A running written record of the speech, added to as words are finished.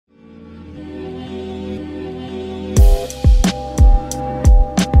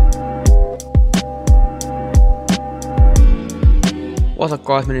What's up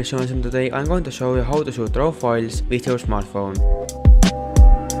guys, my name is Jonas and today I'm going to show you how to shoot RAW files with your smartphone.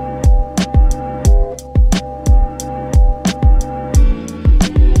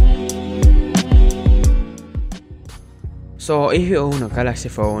 So if you own a Galaxy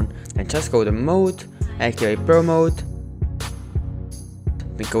phone, then just go to mode, activate Pro mode,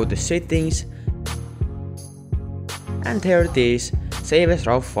 then go to settings, and here it is, save as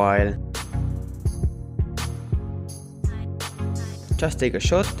RAW file. Just take a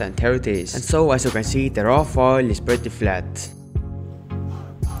shot and here it is. And so as you can see, the RAW file is pretty flat.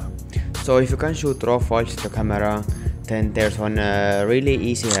 So if you can shoot RAW files with your camera, then there's one really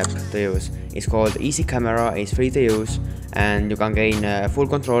easy app to use. It's called Easy Camera, it's free to use and you can gain full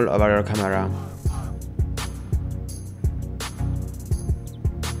control over your camera.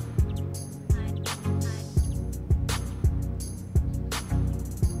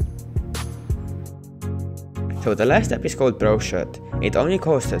 So the last app is called ProShot. It only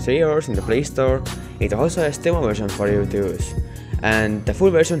costs €3 in the Play Store. It also has demo version for you to use. And the full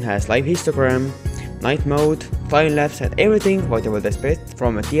version has live histogram, night mode, time lapse and everything what you would expect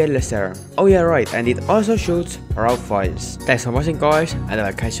from a DSLR. Oh yeah right, and it also shoots RAW files. Thanks for watching guys, and I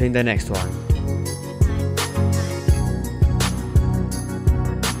will catch you in the next one.